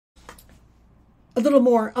A little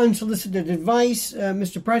more unsolicited advice,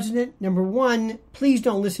 Mr. President. Number one, please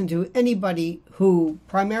don't listen to anybody who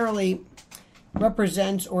primarily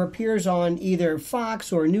represents or appears on either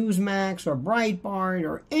Fox or Newsmax or Breitbart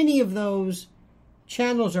or any of those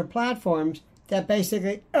channels or platforms that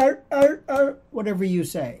basically, whatever you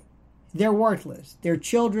say. They're worthless. They're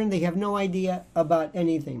children. They have no idea about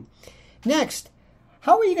anything. Next,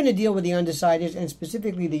 how are you going to deal with the undecideds and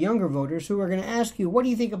specifically the younger voters who are going to ask you, what do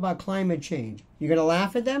you think about climate change? You're going to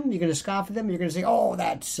laugh at them? You're going to scoff at them? You're going to say, oh,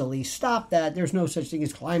 that's silly. Stop that. There's no such thing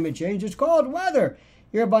as climate change. It's called weather.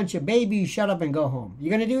 You're a bunch of babies. Shut up and go home. You're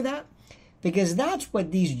going to do that? Because that's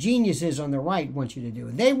what these geniuses on the right want you to do.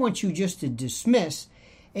 They want you just to dismiss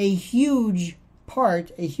a huge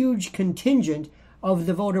part, a huge contingent of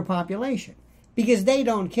the voter population. Because they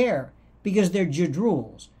don't care. Because they're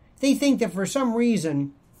jadrules. They think that for some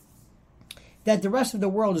reason that the rest of the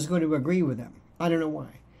world is going to agree with them. I don't know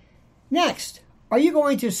why. Next, are you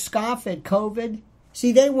going to scoff at COVID?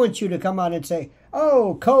 See, they want you to come out and say,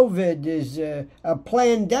 oh, COVID is a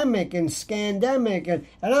plandemic and scandemic, and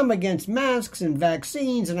I'm against masks and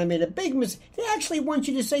vaccines, and I made a big mistake. They actually want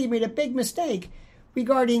you to say you made a big mistake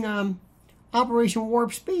regarding Operation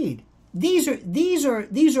Warp Speed. These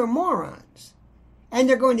are morons, and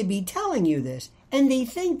they're going to be telling you this, and they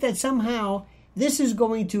think that somehow this is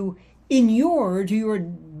going to inure to your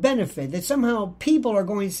benefit, that somehow people are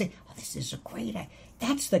going to say, oh, this is a great idea.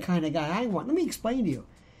 That's the kind of guy I want. Let me explain to you.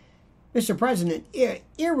 Mr. President,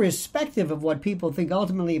 irrespective of what people think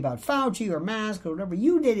ultimately about Fauci or masks or whatever,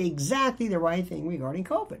 you did exactly the right thing regarding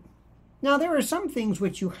COVID. Now, there are some things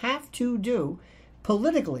which you have to do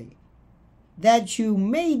politically that you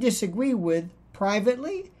may disagree with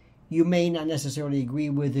privately, you may not necessarily agree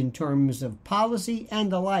with in terms of policy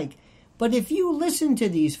and the like. But if you listen to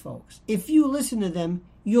these folks, if you listen to them,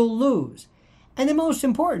 you'll lose. And the most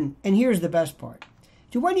important, and here's the best part,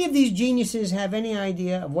 do any of these geniuses have any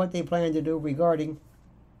idea of what they plan to do regarding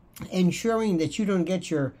ensuring that you don't get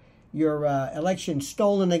your election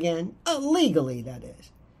stolen again? Legally, that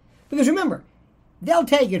is. Because remember, they'll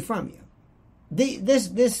take it from you.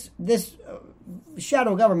 This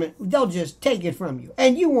shadow government, they'll just take it from you.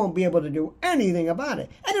 And you won't be able to do anything about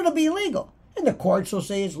it. And it'll be illegal. And the courts will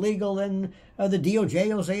say it's legal, and the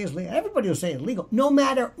DOJ will say it's legal. Everybody will say it's legal. No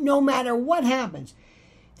matter what happens.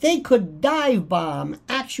 They could dive bomb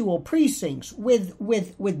actual precincts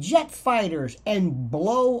with jet fighters and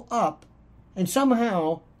blow up, and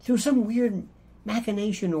somehow, through some weird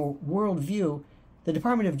machination or worldview, the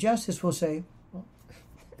Department of Justice will say, well,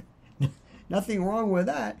 nothing wrong with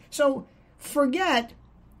that. So forget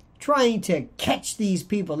trying to catch these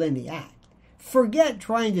people in the act. Forget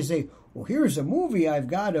trying to say, well, here's a movie I've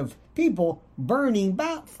got of people burning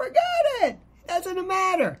Forget it. It doesn't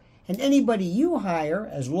matter. And anybody you hire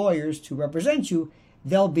as lawyers to represent you,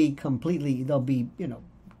 they'll be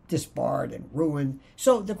disbarred and ruined.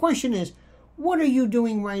 So the question is, what are you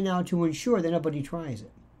doing right now to ensure that nobody tries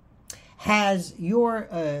it? Has your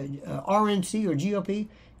RNC or GOP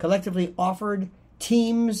collectively offered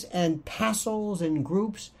teams and passels and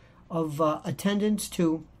groups of attendants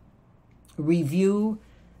to review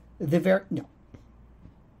No.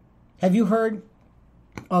 Have you heard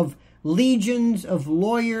of legions of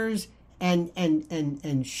lawyers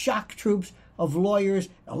and shock troops of lawyers,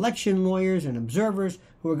 election lawyers and observers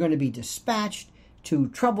who are going to be dispatched to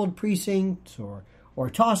troubled precincts or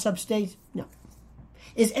toss-up states? No.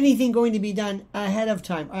 Is anything going to be done ahead of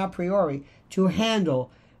time, a priori, to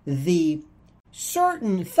handle the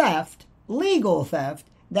certain theft, legal theft,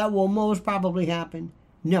 that will most probably happen?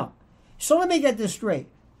 No. So let me get this straight.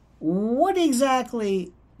 What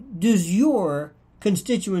exactly does your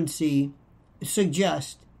constituency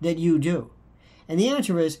suggest that you do? And the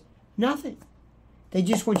answer is nothing. They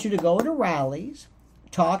just want you to go to rallies,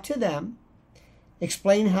 talk to them,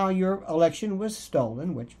 explain how your election was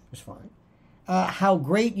stolen, which was fine, how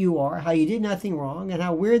great you are, how you did nothing wrong, and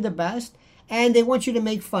how we're the best, and they want you to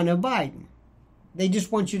make fun of Biden. They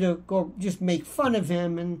just want you to go just make fun of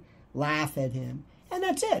him and laugh at him, and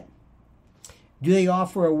that's it. Do they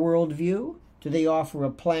offer a worldview? Do they offer a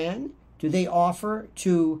plan? Do they offer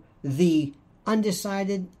to the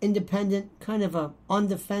undecided, independent, kind of a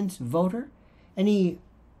on-the-fence voter any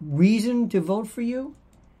reason to vote for you?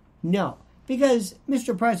 No. Because,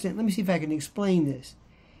 Mr. President, let me see if I can explain this.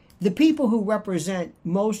 The people who represent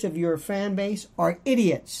most of your fan base are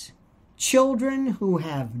idiots. Children who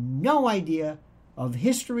have no idea of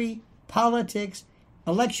history, politics,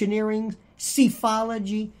 electioneering,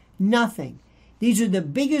 psephology, nothing. These are the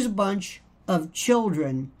biggest bunch of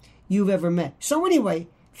children you've ever met. So anyway,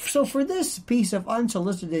 for this piece of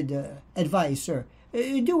unsolicited advice, sir,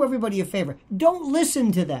 do everybody a favor. Don't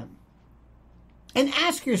listen to them. And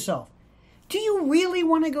ask yourself, do you really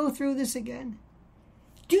want to go through this again?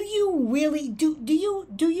 Do you really,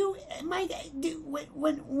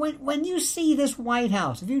 when you see this White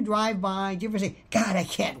House, if you drive by, do you ever say, God, I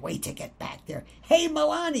can't wait to get back there. Hey,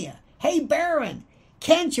 Melania. Hey, Barron.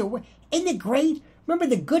 Can't you wait? Isn't it great? Remember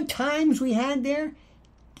the good times we had there?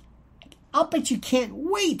 I'll bet you can't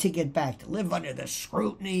wait to get back to live under the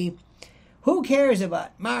scrutiny. Who cares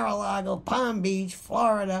about Mar-a-Lago, Palm Beach,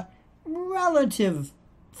 Florida? Relative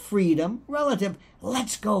freedom,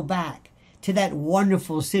 let's go back to that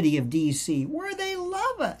wonderful city of D.C. where they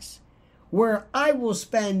love us, where I will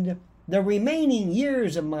spend the remaining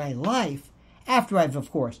years of my life after I've, of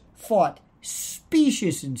course, fought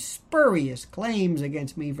specious and spurious claims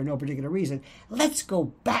against me for no particular reason. Let's go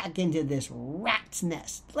back into this rat's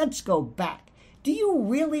nest. Let's go back. Do you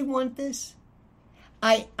really want this?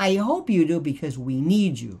 I hope you do, because we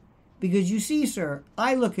need you. Because you see, sir,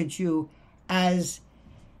 I look at you as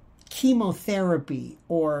chemotherapy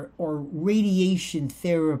or radiation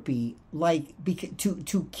therapy, like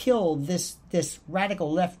to kill this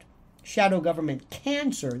radical left shadow government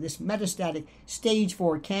cancer, this metastatic stage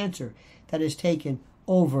 4 cancer that has taken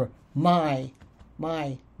over my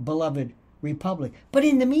beloved republic. But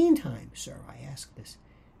in the meantime, sir, I ask this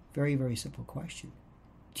very, very simple question.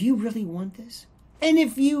 Do you really want this? And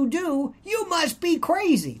if you do, you must be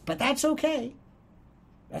crazy. But that's okay.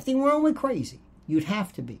 Nothing wrong with crazy. You'd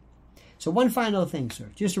have to be. So one final thing,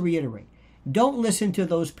 sir, just to reiterate. Don't listen to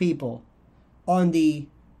those people on the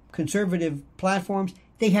conservative platforms.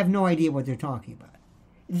 They have no idea what they're talking about.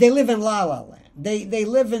 They live in La La Land. They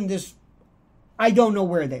live in this, I don't know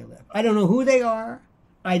where they live. I don't know who they are.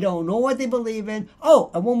 I don't know what they believe in.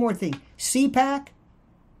 Oh, and one more thing. CPAC,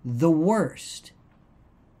 the worst.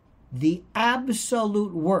 The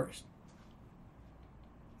absolute worst.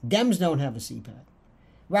 Dems don't have a CPAC.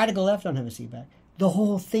 Radical left don't have a CPAC. The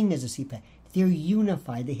whole thing is a CPAC. They're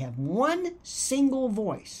unified. They have one single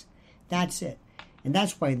voice. That's it. And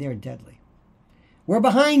that's why they're deadly. We're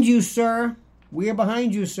behind you, sir. We're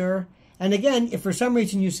behind you, sir. And again, if for some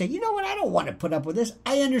reason you say, you know what, I don't want to put up with this,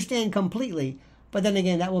 I understand completely. But then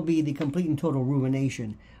again, that will be the complete and total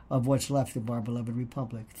ruination of what's left of our beloved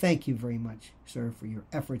republic. Thank you very much, sir, for your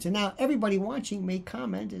efforts. And now everybody watching may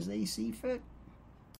comment as they see fit.